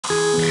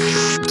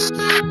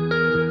Nice.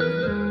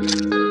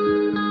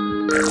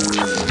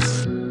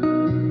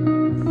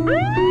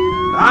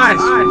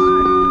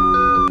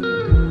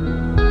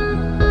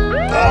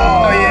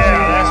 Oh yeah,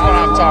 that's what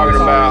I'm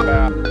talking about.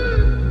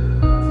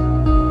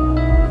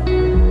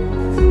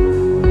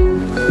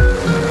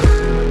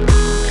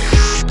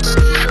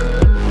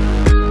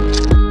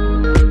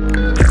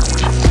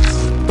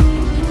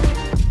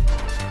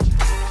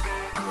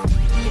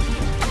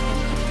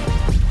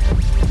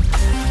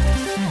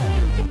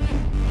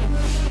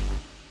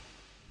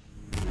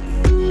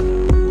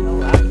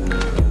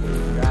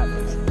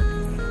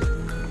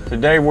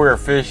 Today we're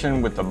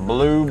fishing with a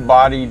blue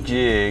body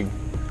jig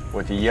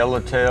with a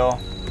yellowtail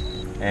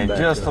and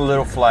just a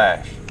little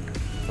flash.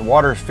 The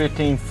water is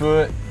 15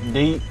 foot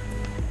deep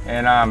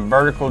and I'm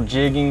vertical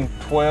jigging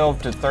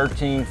 12 to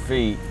 13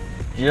 feet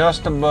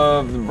just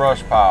above the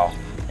brush pile.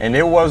 And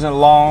it wasn't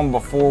long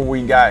before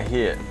we got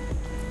hit.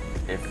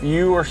 If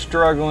you are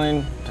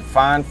struggling to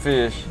find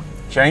fish,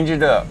 change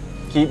it up.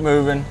 Keep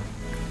moving.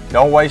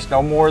 Don't waste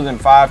no more than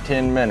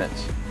 5-10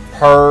 minutes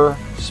per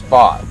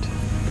spot.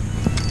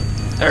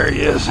 There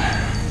he is.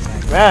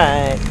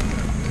 Right.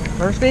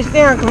 First fish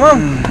down, come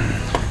on.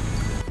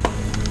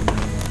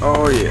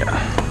 Oh yeah.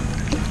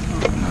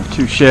 Not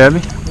too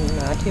shabby.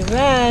 Not too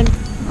bad.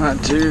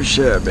 Not too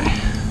shabby.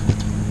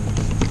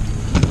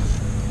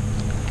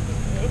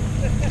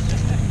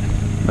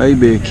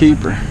 Maybe a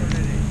keeper.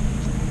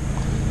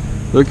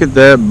 Look at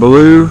that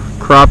blue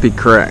crappie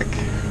crack.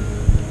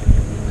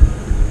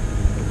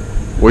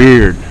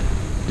 Weird.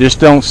 Just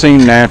don't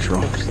seem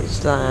natural.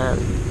 Slime.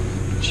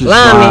 Get your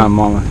slime,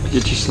 mama.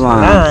 Get your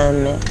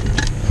slime.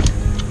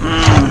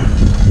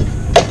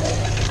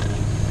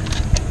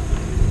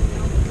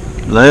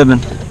 11.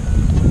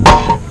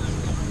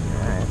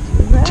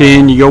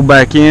 10, you go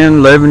back in.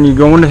 11, you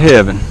go into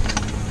heaven.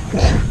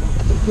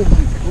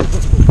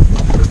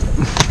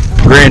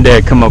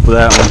 Granddad come up with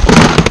that one.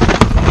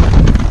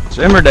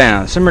 Simmer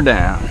down, simmer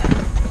down.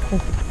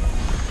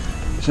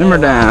 Simmer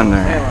down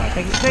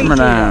there. Simmer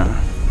down.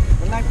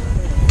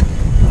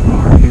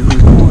 Are you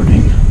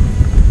recording?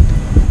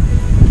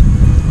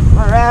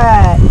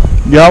 Alright.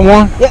 You got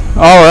one? Yep.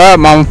 Alright,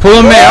 mama. Pull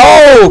him in.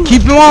 Oh,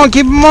 keep him on,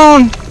 keep him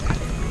on.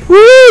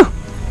 Woo!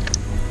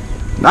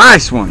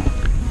 Nice one.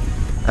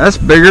 That's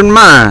bigger than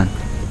mine.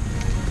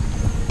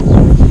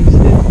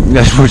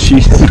 That's what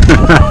she said.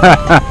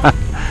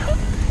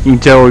 You can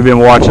tell we've been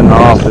watching The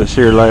Office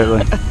here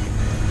lately.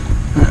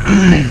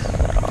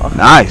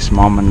 Nice,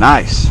 mama,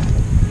 nice.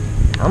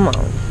 Come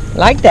on.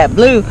 Like that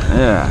blue.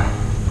 Yeah.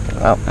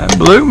 Oh. That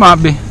blue might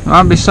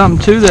be something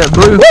to that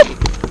blue.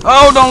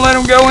 Oh, don't let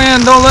him go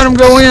in. Don't let him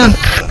go in.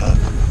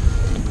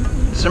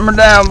 Simmer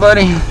down,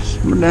 buddy.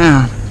 Simmer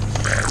down.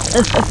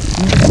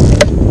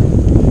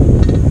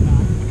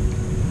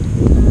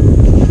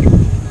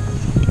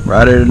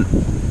 Right at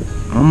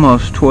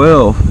almost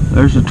 12.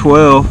 There's a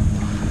 12.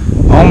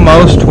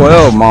 Almost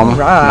 12, mama.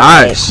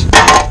 Right. Nice.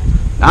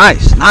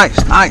 Nice, nice,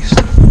 nice.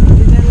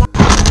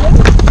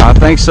 I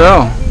think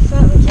so.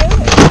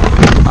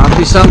 Might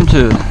be something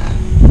to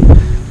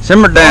it.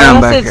 Simmer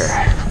down back here.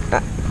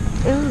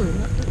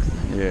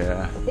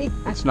 Yeah,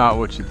 it's not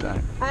what you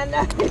think. I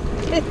know.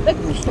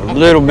 Just a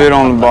little bit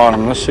on the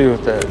bottom. Let's see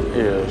what that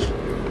is.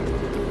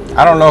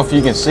 I don't know if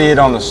you can see it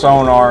on the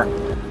sonar,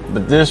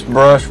 but this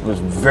brush was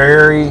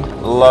very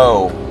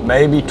low,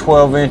 maybe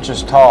 12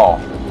 inches tall.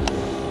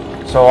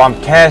 So I'm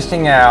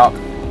casting out,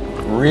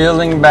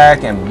 reeling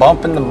back and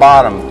bumping the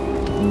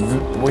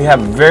bottom. We have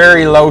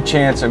very low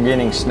chance of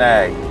getting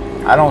snagged.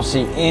 I don't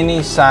see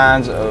any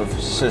signs of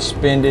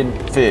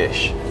suspended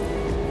fish.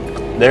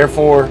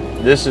 Therefore,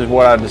 this is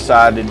what I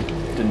decided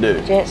to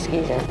do. Jet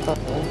skis are fun.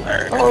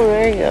 Oh,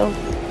 there you go.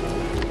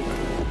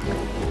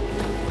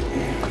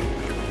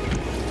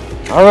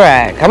 All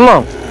right, come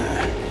on.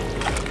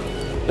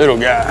 Little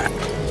guy.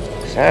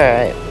 It's all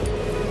right.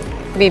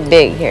 Be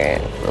big here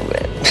in a little bit.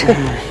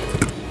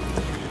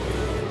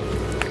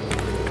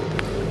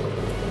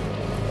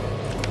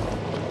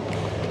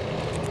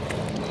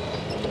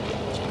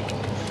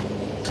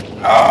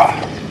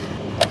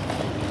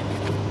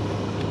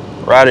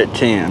 Right at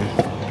 10.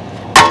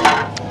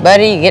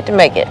 Buddy, you get to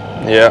make it.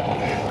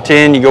 Yep.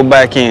 10, you go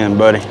back in,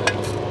 buddy.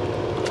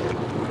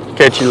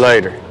 Catch you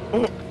later.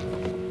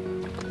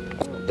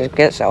 It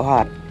gets so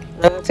hot.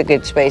 That's a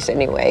good space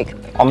anyway.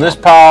 On this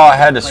pile, I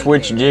had to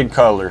switch jig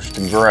colors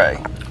to gray.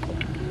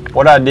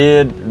 What I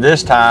did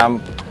this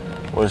time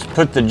was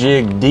put the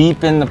jig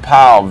deep in the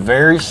pile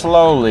very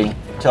slowly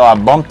till I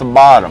bumped the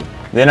bottom.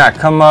 Then I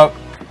come up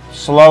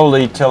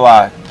slowly till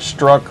I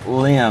struck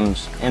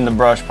limbs in the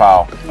brush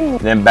pile.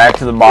 Then back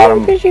to the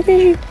bottom. Fishy,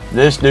 fishy.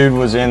 This dude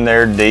was in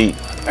there deep.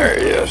 There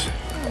he is.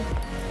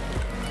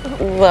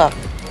 Well,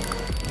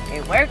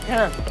 it worked,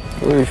 huh?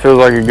 Ooh, he feels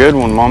like a good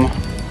one, mama.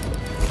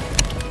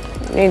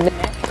 Need the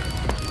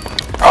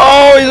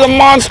Oh, he's a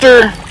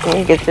monster.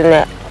 He gets in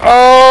that.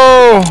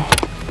 Oh.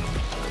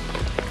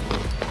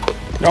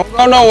 Don't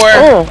go nowhere.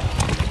 Oh.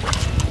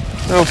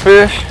 Little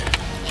fish.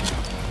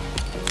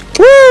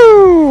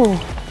 Woo!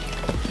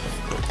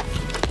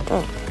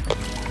 Oh.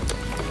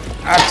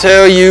 I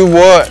tell you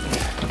what,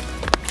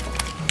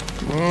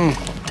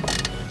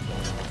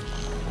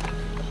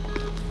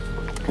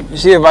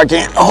 See if I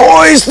can't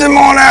hoist them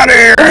on out of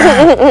here.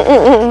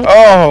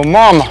 Oh,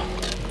 mama.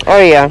 Oh,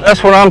 yeah.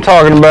 That's what I'm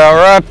talking about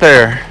right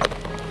there.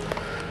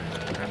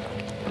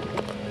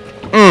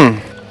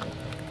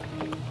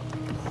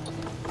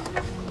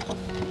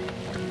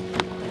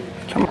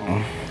 Come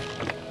on.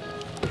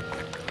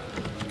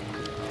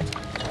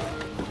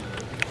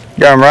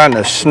 Got him right in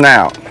the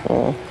snout.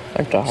 Oh,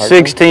 that's a hard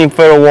 16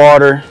 foot of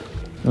water,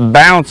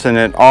 bouncing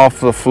it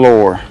off the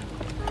floor.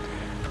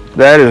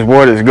 That is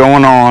what is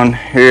going on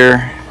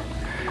here.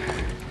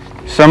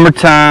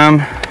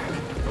 Summertime,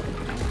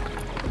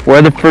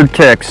 Weatherford,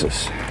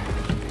 Texas.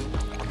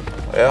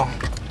 Well,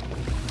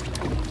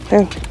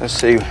 let's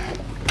see.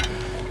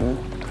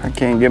 I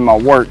can't get my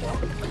work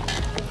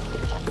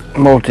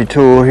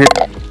multi-tool here.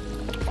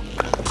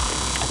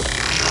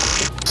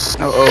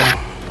 Uh-oh.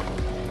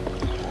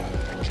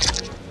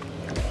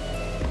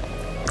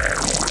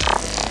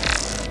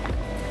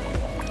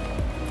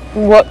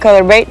 What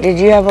color bait did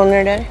you have on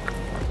there, Daddy?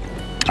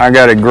 I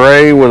got a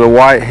gray with a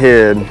white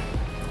head.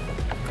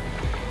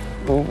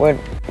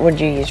 What'd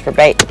you use for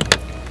bait?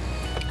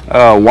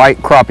 White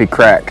crappie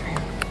crack.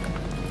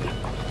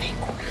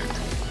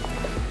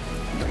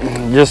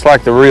 Just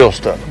like the real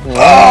stuff.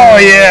 Oh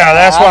yeah,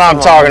 that's what I'm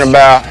talking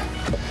about.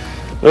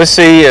 Let's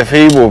see if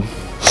he will,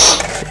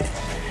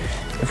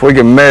 if we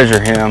can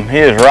measure him. He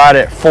is right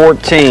at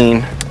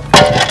 14.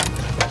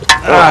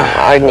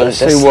 Let's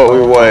see what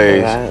we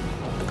weigh.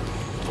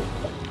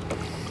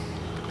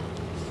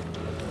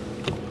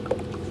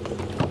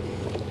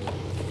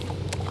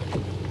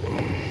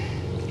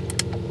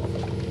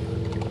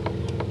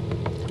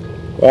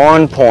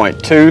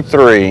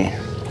 .23.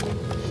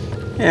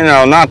 You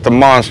know, not the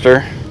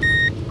monster,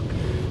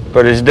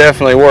 but it's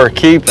definitely worth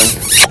keeping.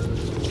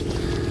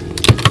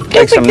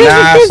 Make some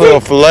nice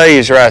little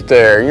fillets right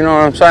there. You know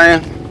what I'm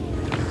saying?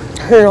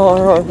 You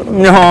know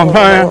what I'm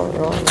saying?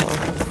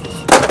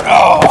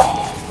 Oh.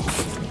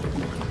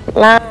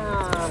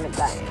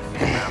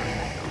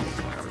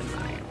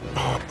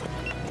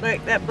 Look,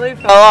 that blue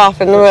fell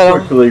off in the middle.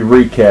 Quickly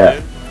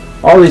recap.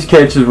 All these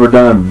catches were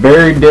done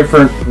very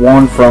different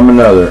one from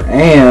another,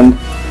 and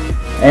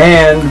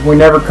we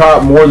never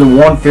caught more than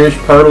one fish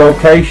per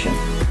location.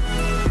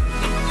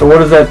 So what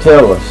does that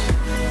tell us?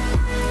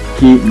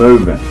 Keep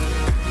moving.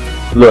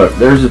 Look,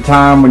 there's a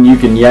time when you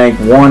can yank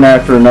one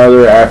after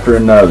another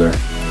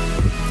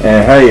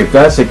and hey, if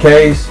that's the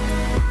case,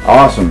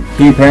 awesome,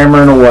 keep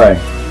hammering away.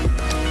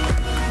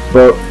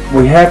 But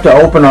we have to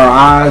open our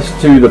eyes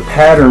to the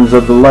patterns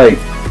of the lake.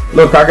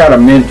 Look, I got a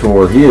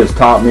mentor. He has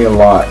taught me a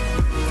lot.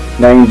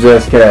 Name's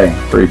SK.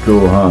 Pretty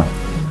cool, huh?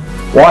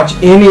 Watch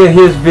any of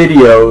his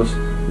videos.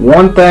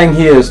 One thing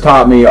he has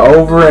taught me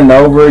over and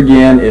over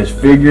again is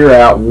figure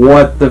out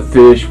what the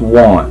fish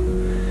want.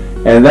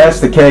 And that's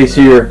the case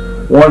here.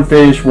 One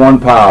fish, one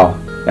pile.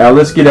 Now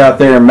let's get out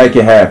there and make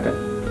it happen.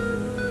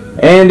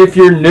 And if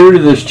you're new to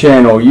this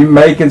channel, you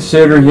may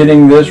consider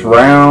hitting this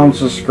round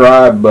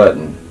subscribe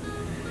button.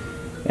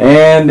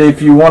 And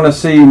if you want to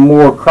see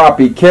more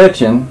crappie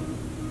catching,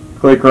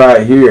 click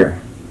right here.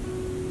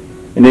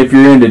 And if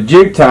you're into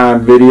jig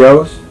time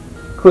videos,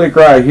 click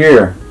right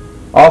here.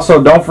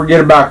 Also, don't forget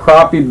about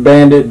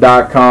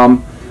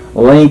crappiebandit.com.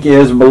 Link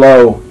is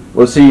below.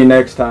 We'll see you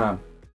next time.